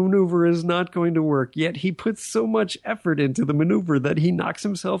this maneuver is not going to work, yet he puts so much effort into the maneuver that he knocks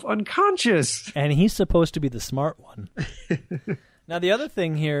himself unconscious. And he's supposed to be the smart one. Now, the other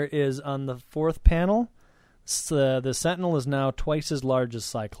thing here is on the fourth panel, the Sentinel is now twice as large as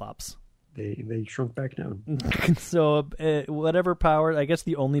Cyclops. They shrunk back down. So whatever power, I guess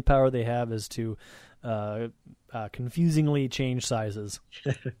the only power they have is to confusingly change sizes.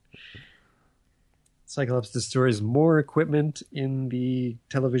 Cyclops destroys more equipment in the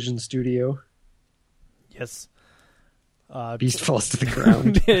television studio. Yes. Beast falls to the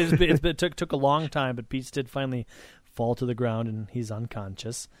ground. It took a long time, but Beast did finally fall to the ground, and he's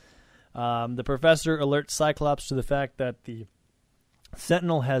unconscious. The professor alerts Cyclops to the fact that the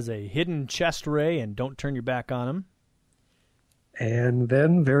Sentinel has a hidden chest ray, and don't turn your back on him. And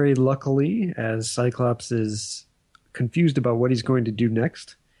then, very luckily, as Cyclops is confused about what he's going to do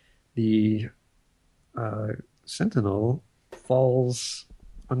next, the Sentinel falls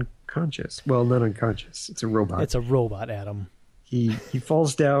unconscious. Well, not unconscious. It's a robot. It's a robot, Adam. He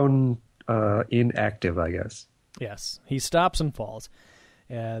falls down inactive, I guess. Yes. He stops and falls.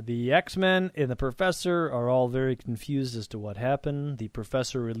 The X-Men and the Professor are all very confused as to what happened. The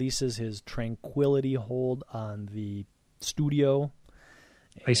Professor releases his tranquility hold on the studio.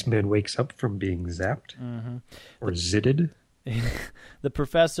 Iceman wakes up from being zapped or zitted. The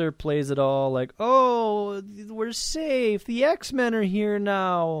Professor plays it all like, "Oh, we're safe. The X-Men are here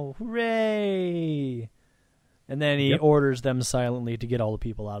now. Hooray!" And then he orders them silently to get all the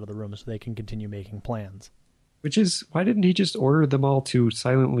people out of the room so they can continue making plans. Which is, why didn't he just order them all to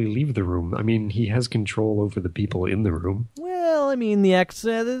silently leave the room? I mean, he has control over the people in the room. Well, I mean,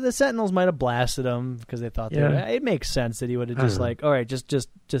 the Sentinels might have blasted them because they thought it makes sense that he would have just like, all right,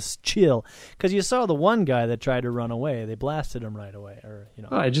 just chill. Because you saw the one guy that tried to run away, they blasted him right away, or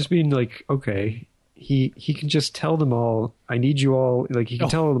I just mean like, okay, he can just tell them all, I need you all, like he can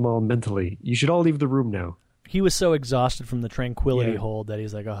tell them all mentally, you should all leave the room now. He was so exhausted from the tranquility hold that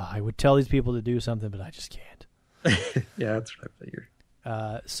he's like, I would tell these people to do something, but I just can't. Yeah, that's what I figured.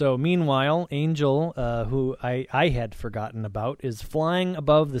 So meanwhile, Angel, who I had forgotten about, is flying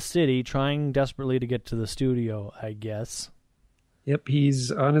above the city, trying desperately to get to the studio, I guess. Yep,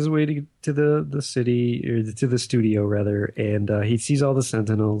 he's on his way to the city, or to the studio, rather, and he sees all the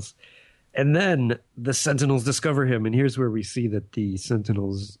Sentinels. And then the Sentinels discover him, and here's where we see that the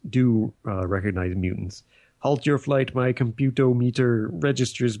Sentinels do recognize mutants. "Halt your flight, my computometer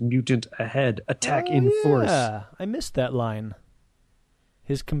registers mutant ahead. Attack in force." Yeah, I missed that line.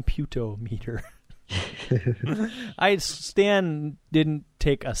 His computometer. Stan didn't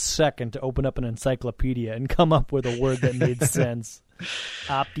take a second to open up an encyclopedia and come up with a word that made sense.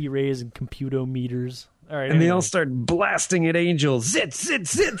 Opti-rays and computometers. All right, and they all start blasting at Angel. Zit, zit,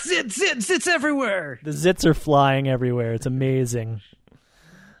 zit, zit, zit, zits everywhere. The zits are flying everywhere. It's amazing.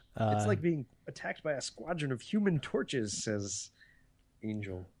 It's like being attacked by a squadron of Human Torches, says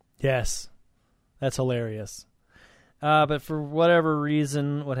Angel. Yes, that's hilarious. But for whatever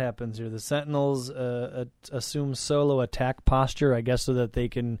reason, what happens here? The Sentinels assume solo attack posture, I guess, so that they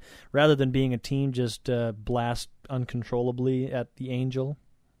can, rather than being a team, just blast uncontrollably at the Angel.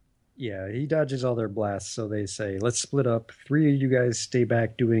 Yeah, he dodges all their blasts, so they say, let's split up. 3 of you guys stay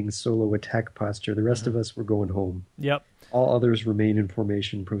back doing solo attack posture. The rest of us, we're going home. Yep. All others remain in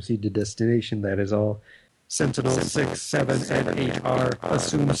formation. Proceed to destination. That is all. Sentinels 6, 7, and 8 are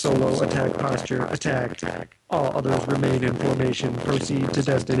assume solo attack posture. Attack. All others remain in formation. Proceed to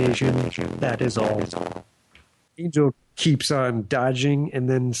destination. That is all. Angel keeps on dodging and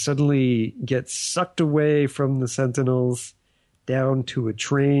then suddenly gets sucked away from the Sentinels down to a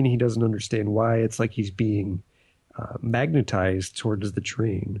train. He doesn't understand why. It's like he's being magnetized towards the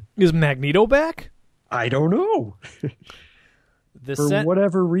train. Is Magneto back? I don't know. For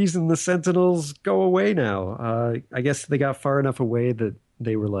whatever reason, the Sentinels go away now. I guess they got far enough away that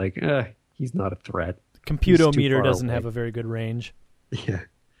they were like, he's not a threat. The computometer doesn't have a very good range. Yeah.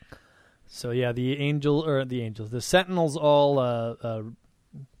 So yeah, the Sentinels all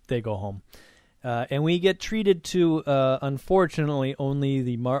they go home, and we get treated to unfortunately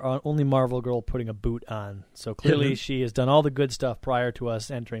only Marvel Girl putting a boot on. So clearly she has done all the good stuff prior to us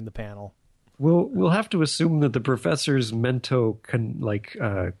entering the panel. We'll have to assume that the professor's Mento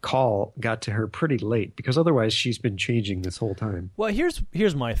call got to her pretty late, because otherwise she's been changing this whole time. Well,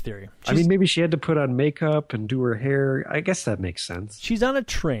 here's my theory. Maybe she had to put on makeup and do her hair. I guess that makes sense. She's on a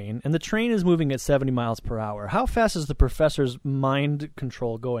train, and the train is moving at 70 miles per hour. How fast is the professor's mind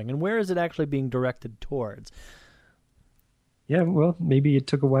control going, and where is it actually being directed towards? Yeah, well, maybe it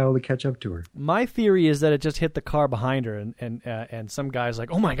took a while to catch up to her. My theory is that it just hit the car behind her, and some guy's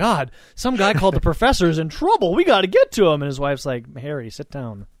like, "Oh my God, some guy called the professor's in trouble. We got to get to him." And his wife's like, "Harry, sit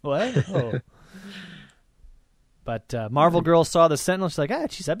down." What? Oh. But Marvel Girl saw the Sentinel. She's like,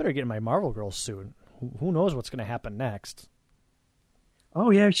 "Geez, I better get in my Marvel Girl suit. Who knows what's going to happen next?"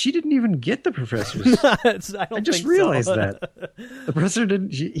 Oh yeah, she didn't even get the professor's. I just realized that the professor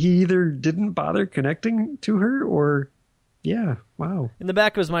didn't. He either didn't bother connecting to her, or. Yeah, wow. In the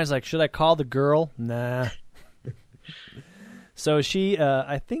back of his mind, he's like, should I call the girl? Nah. So she,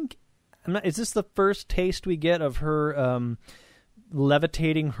 I think, is this the first taste we get of her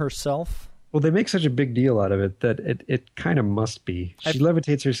levitating herself? Well, they make such a big deal out of it that it kind of must be. She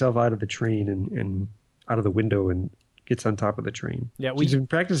levitates herself out of the train and out of the window and gets on top of the train. Yeah, she's been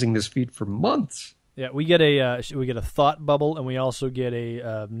practicing this feat for months. Yeah, we get a thought bubble, and we also get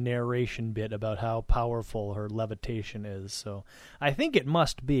a narration bit about how powerful her levitation is. So I think it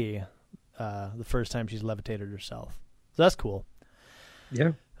must be the first time she's levitated herself. So that's cool.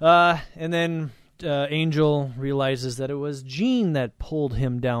 Yeah. And then Angel realizes that it was Jean that pulled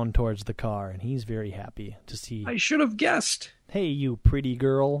him down towards the car, and he's very happy to see. I should have guessed. Hey, you pretty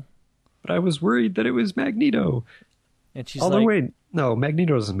girl. But I was worried that it was Magneto. And she's wait, no,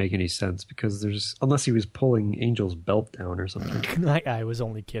 Magneto doesn't make any sense, because unless he was pulling Angel's belt down or something. I was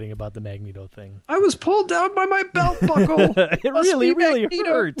only kidding about the Magneto thing. I was pulled down by my belt buckle. It really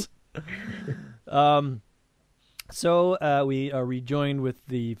hurt. So we are rejoined with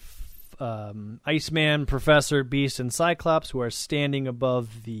the Iceman, Professor, Beast, and Cyclops, who are standing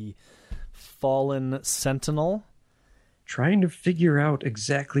above the fallen Sentinel, trying to figure out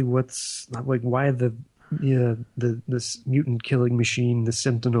exactly why this mutant killing machine, the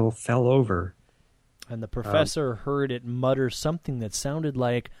Sentinel, fell over. And the professor heard it mutter something that sounded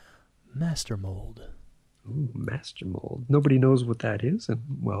like Master Mold. Ooh, Master Mold. Nobody knows what that is, and,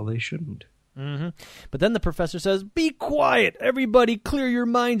 well, they shouldn't. Mm-hmm. But then the professor says, "Be quiet! Everybody clear your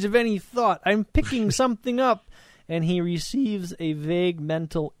minds of any thought. I'm picking something up." And he receives a vague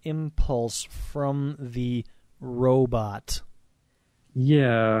mental impulse from the robot.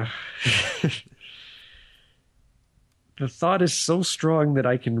 Yeah. The thought is so strong that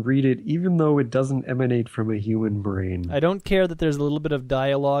I can read it, even though it doesn't emanate from a human brain. I don't care that there's a little bit of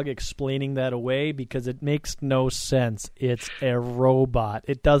dialogue explaining that away, because it makes no sense. It's a robot.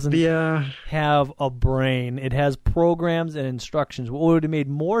 It doesn't have a brain. It has programs and instructions. What would have made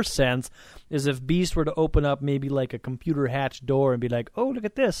more sense is if Beast were to open up maybe like a computer hatch door and be like, "Oh, look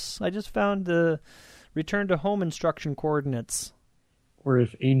at this. I just found the return to home instruction coordinates." Or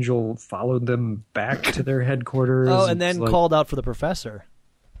if Angel followed them back to their headquarters. Oh, and then called out for the professor.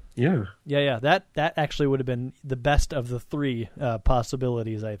 Yeah. Yeah. That actually would have been the best of the three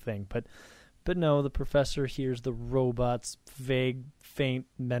possibilities, I think. But no, the professor hears the robot's vague, faint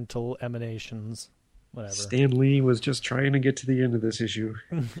mental emanations. Whatever. Stan Lee was just trying to get to the end of this issue.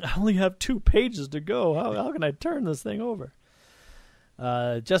 I only have 2 pages to go. How can I turn this thing over?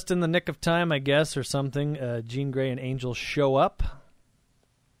 Just in the nick of time, I guess, or something, Jean Grey and Angel show up.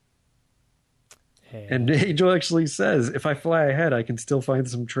 And Angel actually says, if I fly ahead, I can still find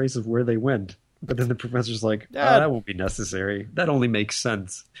some trace of where they went. But then the professor's like, that won't be necessary. That only makes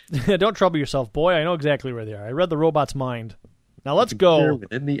sense. Don't trouble yourself, boy. I know exactly where they are. I read the robot's mind. Now let's go.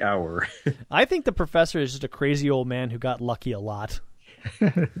 Within the hour. I think the professor is just a crazy old man who got lucky a lot.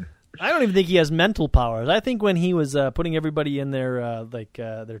 I don't even think he has mental powers. I think when he was putting everybody in their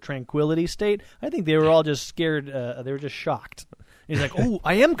their tranquility state, I think they were all just scared. They were just shocked. He's like, "Oh,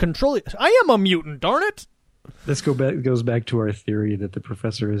 I am controlling. I am a mutant. Darn it!" This goes back to our theory that the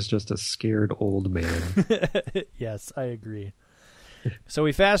professor is just a scared old man. Yes, I agree. So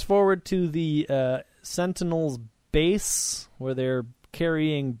we fast forward to the Sentinels base where they're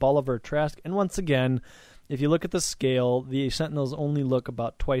carrying Bolivar Trask, and once again, if you look at the scale, the Sentinels only look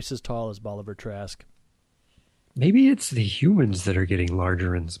about twice as tall as Bolivar Trask. Maybe it's the humans that are getting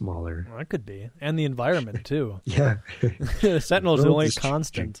larger and smaller. Well, that could be. And the environment, too. Yeah. The Sentinels are only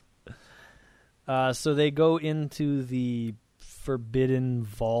constant. So they go into the Forbidden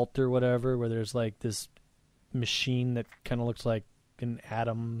Vault or whatever, where there's like this machine that kind of looks like an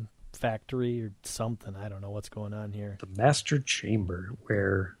atom factory or something. I don't know what's going on here. The Master Chamber,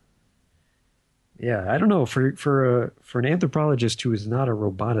 where... Yeah, I don't know. For an anthropologist who is not a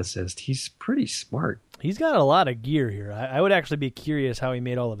roboticist, he's pretty smart. He's got a lot of gear here. I would actually be curious how he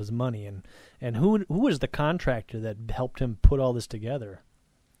made all of his money, and who was the contractor that helped him put all this together?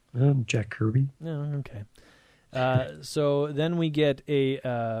 Jack Kirby. Oh, okay. So then we get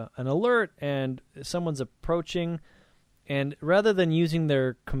an alert, and someone's approaching, and rather than using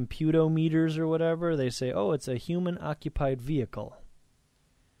their computometers or whatever, they say, "Oh, it's a human-occupied vehicle."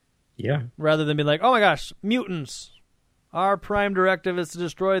 Yeah. Rather than be like, "Oh my gosh, mutants! Our prime directive is to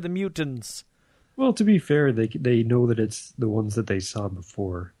destroy the mutants." Well, to be fair, they know that it's the ones that they saw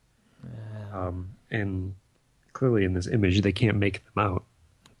before, and clearly in this image they can't make them out.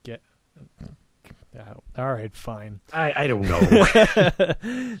 All right, fine. I don't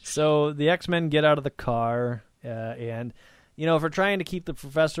know. So the X-Men get out of the car, and if we're trying to keep the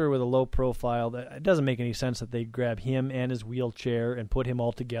professor with a low profile, it doesn't make any sense that they grab him and his wheelchair and put him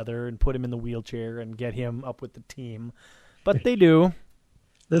all together and put him in the wheelchair and get him up with the team. But they do.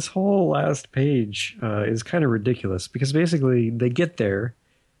 This whole last page is kind of ridiculous because basically they get there.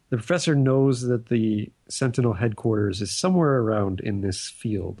 The professor knows that the Sentinel headquarters is somewhere around in this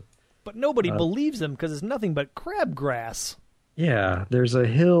field. But nobody believes them because it's nothing but crabgrass. Yeah, there's a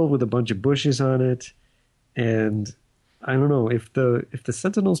hill with a bunch of bushes on it, and I don't know if the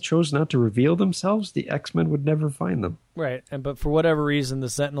Sentinels chose not to reveal themselves, the X-Men would never find them. Right, but for whatever reason, the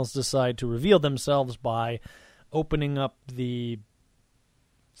Sentinels decide to reveal themselves by opening up the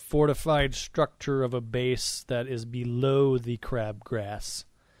fortified structure of a base that is below the crabgrass.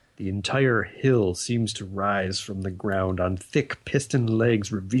 The entire hill seems to rise from the ground on thick piston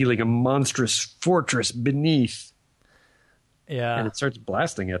legs, revealing a monstrous fortress beneath. Yeah. And it starts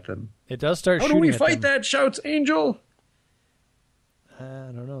blasting at them. It does start shooting at them. How do we fight that, shouts Angel.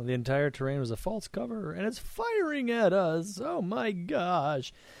 I don't know. The entire terrain was a false cover, and it's firing at us. Oh, my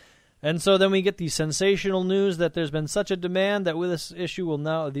gosh. And so then we get the sensational news that there's been such a demand that with this issue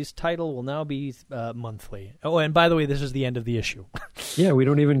this title will now be monthly. Oh, and by the way, this is the end of the issue. Yeah, we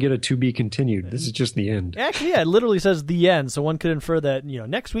don't even get a to be continued. This is just the end. Actually, yeah, it literally says the end, so one could infer that,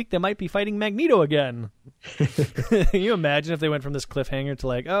 next week they might be fighting Magneto again. Can you imagine if they went from this cliffhanger to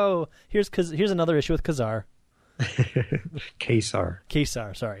like, oh, here's another issue with Kazar.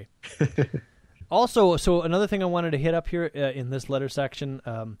 Kesar, sorry. Also, so another thing I wanted to hit up here in this letter section,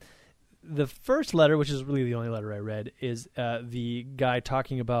 the first letter, which is really the only letter I read, is the guy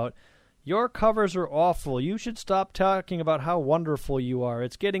talking about, your covers are awful. You should stop talking about how wonderful you are.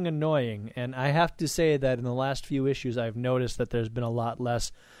 It's getting annoying. And I have to say that in the last few issues, I've noticed that there's been a lot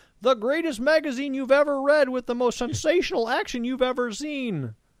less, the greatest magazine you've ever read with the most sensational action you've ever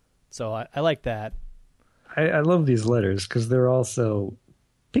seen. So I like that. I love these letters because they're also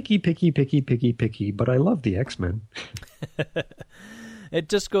picky, but I love the X-Men. It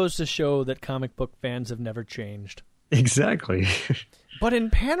just goes to show that comic book fans have never changed. Exactly. But in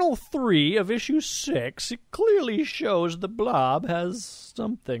panel 3 of issue 6, it clearly shows the Blob has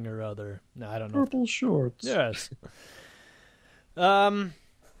something or other. No, I don't know. Purple shorts. Yes.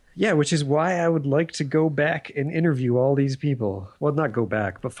 Yeah, which is why I would like to go back and interview all these people. Well, not go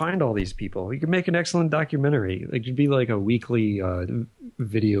back, but find all these people. You could make an excellent documentary. It could be like a weekly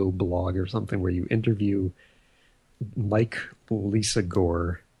video blog or something where you interview Mike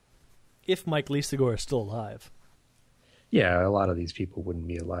Lisagor. If Mike Lisagor is still alive. Yeah, a lot of these people wouldn't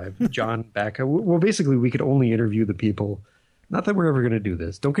be alive. John Bacca. Well, basically, we could only interview the people Not that we're ever going to do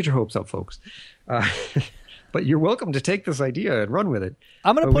this. Don't get your hopes up, folks. But you're welcome to take this idea and run with it.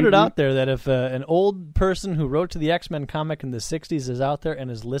 I'm going to put it out there that if an old person who wrote to the X-Men comic in the 60s is out there and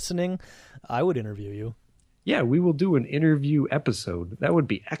is listening, I would interview you. Yeah, we will do an interview episode. That would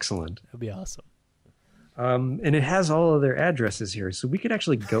be excellent. That would be awesome. And it has all of their addresses here. So we could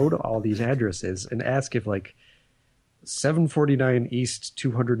actually go to all these addresses and ask if, like, 749 East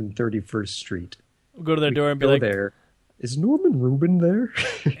 231st Street. We'll go to their door and be like, there. Is Norman Rubin there?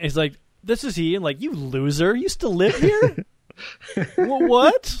 He's like, this is he. And like, you loser. You still live here?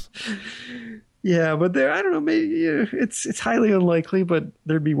 What? Yeah, but there, I don't know. Maybe it's highly unlikely, but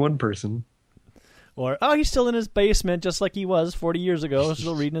there'd be one person. Or, oh, he's still in his basement just like he was 40 years ago,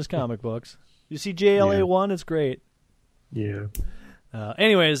 still reading his comic books. You see JLA 1? It's great. Yeah.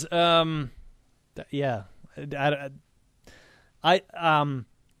 Anyways, yeah. I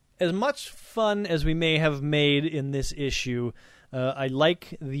as much fun as we may have made in this issue, I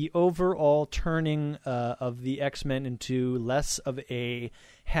like the overall turning of the X-Men into less of a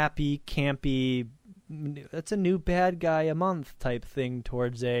happy, campy, that's a new bad guy a month type thing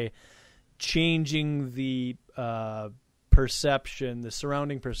towards a changing the perception, the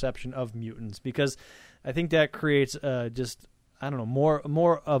surrounding perception of mutants, because I think that creates just, I don't know,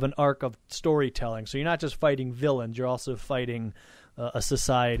 more of an arc of storytelling. So you're not just fighting villains, you're also fighting a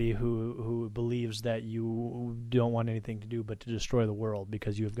society who believes that you don't want anything to do but to destroy the world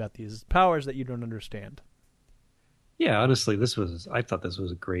because you've got these powers that you don't understand. Yeah, honestly, I thought this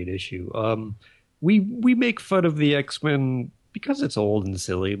was a great issue. We make fun of the X-Men because it's old and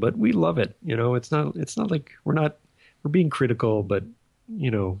silly, but we love it. You know, it's not like we're being critical, but you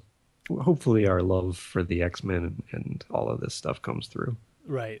know, hopefully our love for the X-Men and all of this stuff comes through.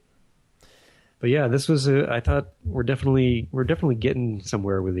 Right. But yeah, this was I thought we're definitely getting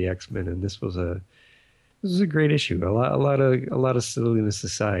somewhere with the X-Men, and this was a great issue. A lot of silliness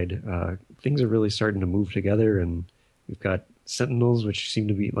aside, things are really starting to move together, and we've got Sentinels, which seem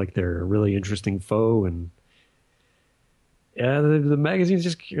to be like they're a really interesting foe, and yeah, the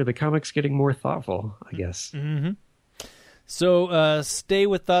magazine's the comics getting more thoughtful, I guess. Mm-hmm. So stay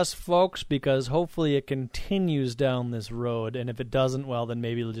with us, folks, because hopefully it continues down this road, and if it doesn't, well, then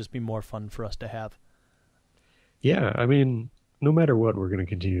maybe it'll just be more fun for us to have. Yeah, I mean, no matter what, we're going to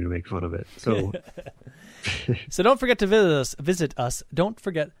continue to make fun of it. So, so don't forget to visit us. Don't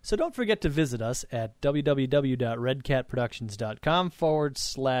forget to visit us at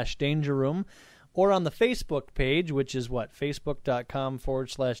www.redcatproductions.com/Danger Room, or on the Facebook page, which is what,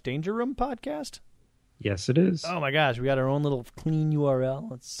 facebook.com/Danger Room Podcast. Yes, it is. Oh, my gosh. We got our own little clean URL.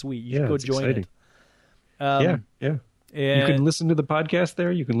 That's sweet. You should go join exciting. it. Yeah. You can listen to the podcast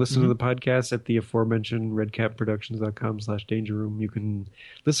there. You can listen to the podcast at the aforementioned redcatproductions.com/Danger Room. You can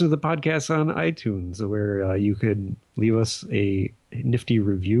listen to the podcast on iTunes, where you could leave us a nifty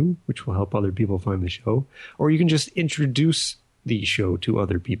review, which will help other people find the show. Or you can just introduce the show to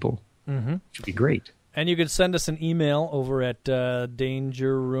other people, which would be great. And you could send us an email over at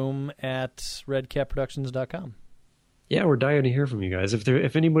dangerroom@redcatproductions.com. Yeah, we're dying to hear from you guys.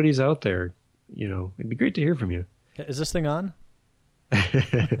 If anybody's out there, you know, it'd be great to hear from you. Is this thing on?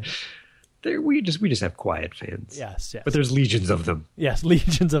 We just have quiet fans. Yes. But there's legions of them. Yes,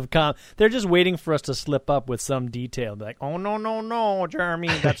 legions of They're just waiting for us to slip up with some detail. Be like, oh, no, Jeremy,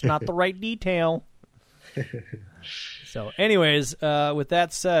 that's not the right detail. So, anyways, with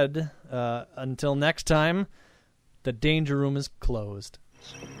that said, until next time, the Danger Room is closed.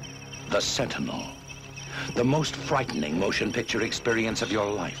 The Sentinel. The most frightening motion picture experience of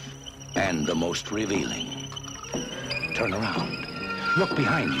your life. And the most revealing. Turn around. Look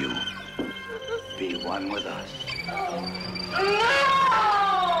behind you. Be one with us. No!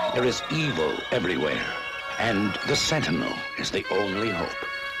 There is evil everywhere. And the Sentinel is the only hope.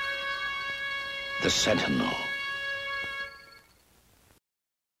 The Sentinel.